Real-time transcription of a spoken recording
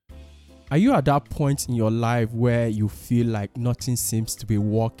Are you at that point in your life where you feel like nothing seems to be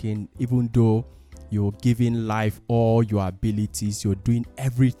working, even though you're giving life all your abilities, you're doing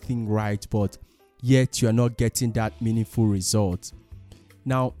everything right, but yet you're not getting that meaningful result?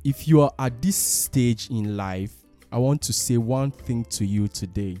 Now, if you are at this stage in life, I want to say one thing to you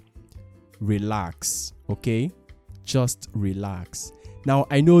today. Relax, okay? Just relax. Now,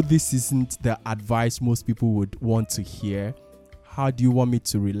 I know this isn't the advice most people would want to hear. How do you want me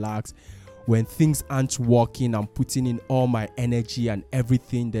to relax? When things aren't working, I'm putting in all my energy and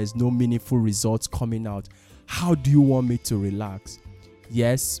everything, there's no meaningful results coming out. How do you want me to relax?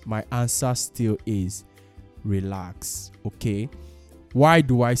 Yes, my answer still is relax, okay? Why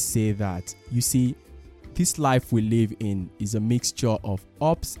do I say that? You see, this life we live in is a mixture of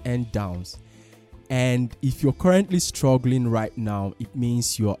ups and downs. And if you're currently struggling right now, it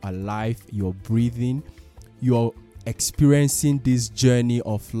means you're alive, you're breathing, you're experiencing this journey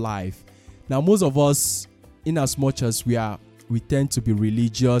of life. Now, most of us, in as much as we tend to be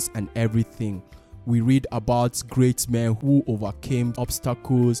religious and everything, we read about great men who overcame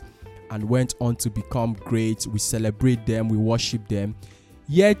obstacles and went on to become great. We celebrate them, we worship them.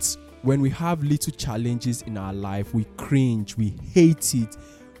 Yet, when we have little challenges in our life, we cringe, we hate it.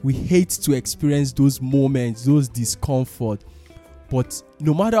 We hate to experience those moments, those discomfort. But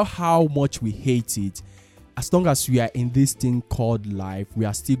no matter how much we hate it, as long as we are in this thing called life, we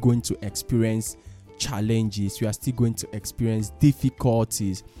are still going to experience challenges. We are still going to experience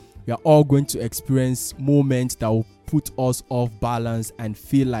difficulties. We are all going to experience moments that will put us off balance and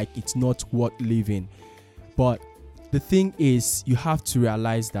feel like it's not worth living. But the thing is, you have to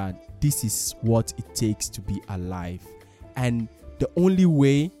realize that this is what it takes to be alive. And the only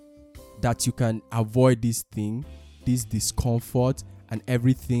way that you can avoid this thing, this discomfort and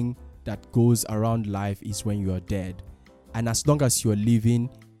everything that goes around life is when you are dead. And as long as you're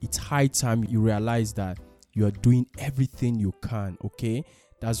living, it's high time you realize that you're doing everything you can, okay?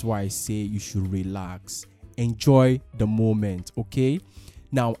 That's why I say you should relax. Enjoy the moment, okay?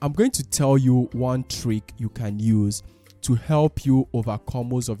 Now, I'm going to tell you one trick you can use to help you overcome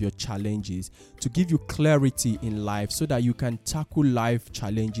most of your challenges, to give you clarity in life so that you can tackle life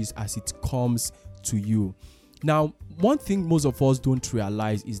challenges as it comes to you. Now, one thing most of us don't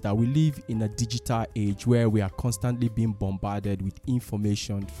realize is that we live in a digital age where we are constantly being bombarded with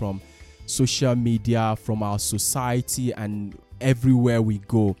information from social media, from our society, and everywhere we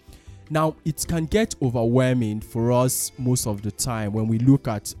go. Now, it can get overwhelming for us most of the time when we look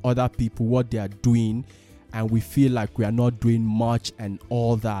at other people, what they are doing, and we feel like we are not doing much and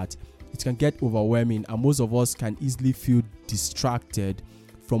all that. It can get overwhelming, and most of us can easily feel distracted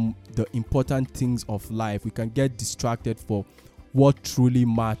from the important things of life. We can get distracted for what truly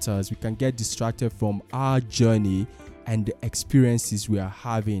matters. We can get distracted from our journey and the experiences we are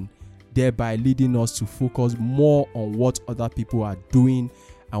having, thereby leading us to focus more on what other people are doing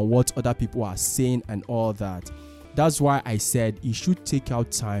and what other people are saying and all that. That's why I said you should take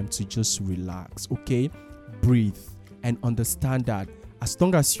out time to just relax, okay? Breathe and understand that as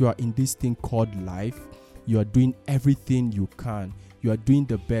long as you are in this thing called life, you are doing everything you can. You are doing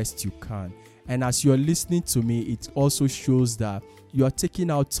the best you can. And as you are listening to me, it also shows that you are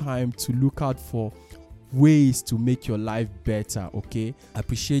taking out time to look out for ways to make your life better, okay? I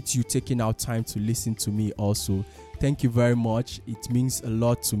appreciate you taking out time to listen to me also. Thank you very much. It means a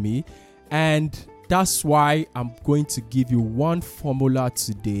lot to me. And that's why I'm going to give you one formula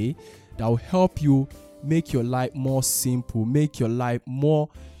today that will help you make your life more simple, make your life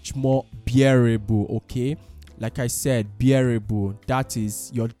much more bearable, okay? Like I said, bearable. That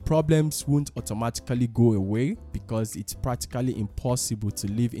is, your problems won't automatically go away because it's practically impossible to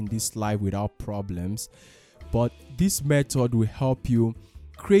live in this life without problems. But this method will help you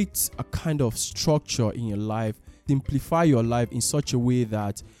create a kind of structure in your life, simplify your life in such a way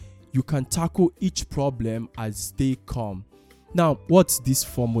that you can tackle each problem as they come. Now, what's this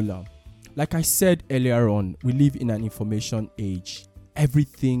formula? Like I said earlier on, we live in an information age.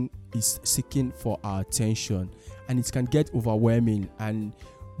 Everything is seeking for our attention, and it can get overwhelming. And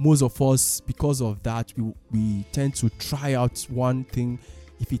most of us, because of that, we tend to try out one thing.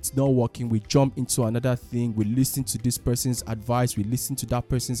 If it's not working, we jump into another thing. We listen to this person's advice, we listen to that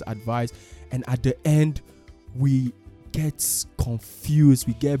person's advice, and at the end, we get confused.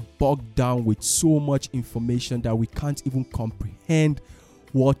 We get bogged down with so much information that we can't even comprehend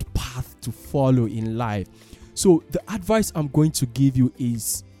what path to follow in life. So the advice I'm going to give you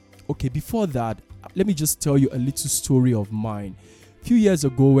is, okay, before that, let me just tell you a little story of mine. A few years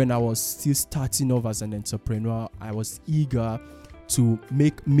ago, when I was still starting off as an entrepreneur, I was eager to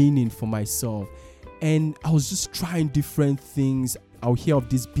make meaning for myself. And I was just trying different things. I'll hear of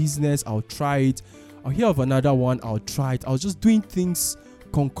this business, I'll try it. I'll hear of another one, I'll try it. I was just doing things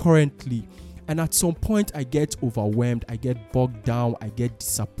concurrently. And at some point, I get overwhelmed, I get bogged down, I get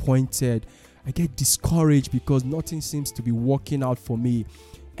disappointed, I get discouraged because nothing seems to be working out for me.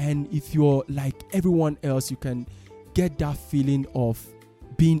 And if you're like everyone else, you can get that feeling of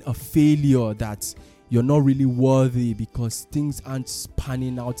being a failure, that you're not really worthy because things aren't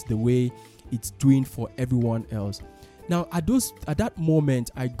panning out the way it's doing for everyone else. Now, at that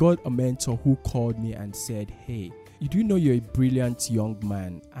moment, I got a mentor who called me and said, hey, you do know you're a brilliant young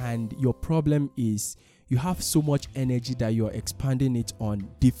man, and your problem is you have so much energy that you're expanding it on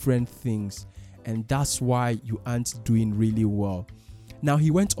different things, and that's why you aren't doing really well. Now,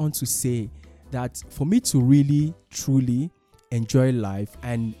 he went on to say that for me to really, truly enjoy life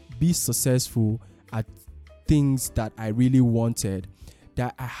and be successful at things that I really wanted,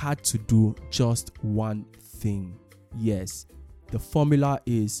 that I had to do just one thing. Yes, the formula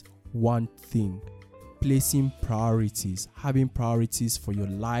is one thing: placing priorities, having priorities for your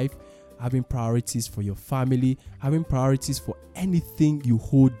life, having priorities for your family, having priorities for anything you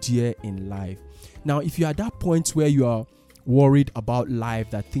hold dear in life. Now, if you're at that point where you are worried about life,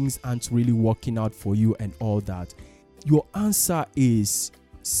 that things aren't really working out for you and all that, your answer is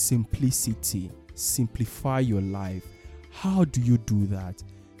simplicity. Simplify your life. How do you do that?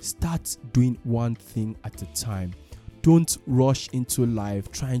 Start doing one thing at a time. Don't rush into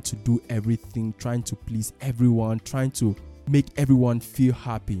life trying to do everything, trying to please everyone, trying to make everyone feel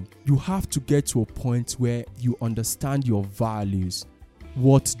happy. You have to get to a point where you understand your values.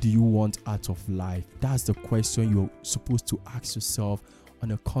 What do you want out of life? That's the question you're supposed to ask yourself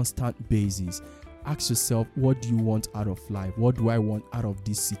on a constant basis. Ask yourself, what do you want out of life? What do I want out of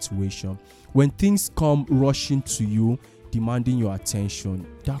this situation? When things come rushing to you, demanding your attention,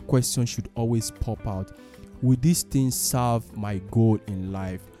 that question should always pop out. Will this thing serve my goal in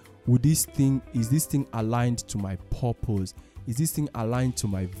life? Is this thing aligned to my purpose? Is this thing aligned to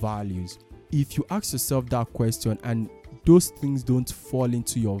my values? If you ask yourself that question and those things don't fall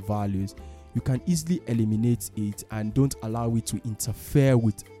into your values, you can easily eliminate it and don't allow it to interfere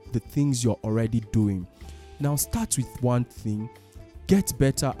with the things you're already doing. Now, start with one thing, get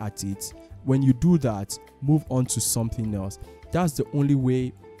better at it. When you do that, move on to something else. That's the only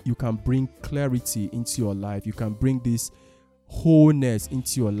way you can bring clarity into your life. You can bring this wholeness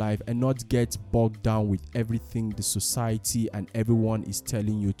into your life and not get bogged down with everything the society and everyone is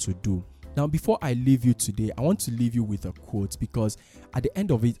telling you to do. Now, before I leave you today, I want to leave you with a quote, because at the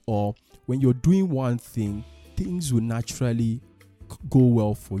end of it all, when you're doing one thing, things will naturally go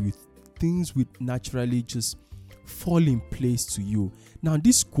well for you. Things will naturally just fall in place to you. Now,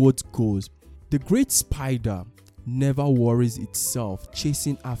 this quote goes, "The great spider never worries itself,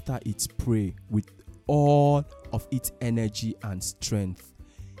 chasing after its prey with all of its energy and strength.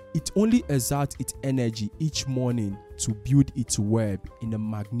 It only exerts its energy each morning to build its web in a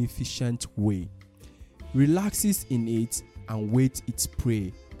magnificent way, relaxes in it and waits its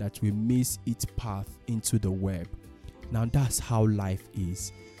prey that will miss its path into the web." Now, that's how life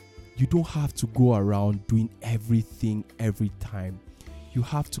is. You don't have to go around doing everything every time. You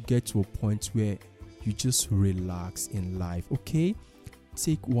have to get to a point where you just relax in life, okay?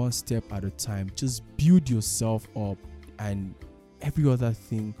 Take one step at a time. Just build yourself up, and every other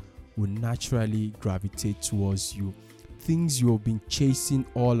thing will naturally gravitate towards you. Things you have been chasing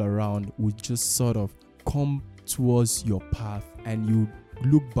all around will just sort of come towards your path, and you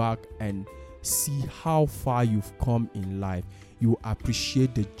look back and see how far you've come in life. You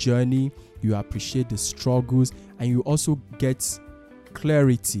appreciate the journey, you appreciate the struggles, and you also get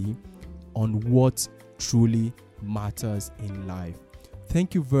clarity on what truly matters in life.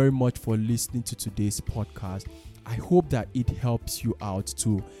 Thank you very much for listening to today's podcast. I hope that it helps you out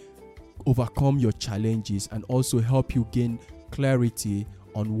to overcome your challenges and also help you gain clarity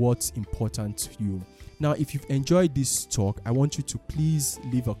on what's important to you. Now, if you've enjoyed this talk, I want you to please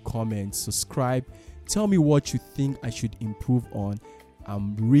leave a comment, subscribe, tell me what you think I should improve on.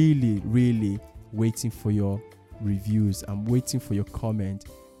 I'm really waiting for your reviews. I'm waiting for your comment.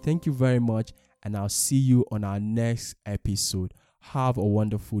 Thank you very much, and I'll see you on our next episode. Have a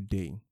wonderful day.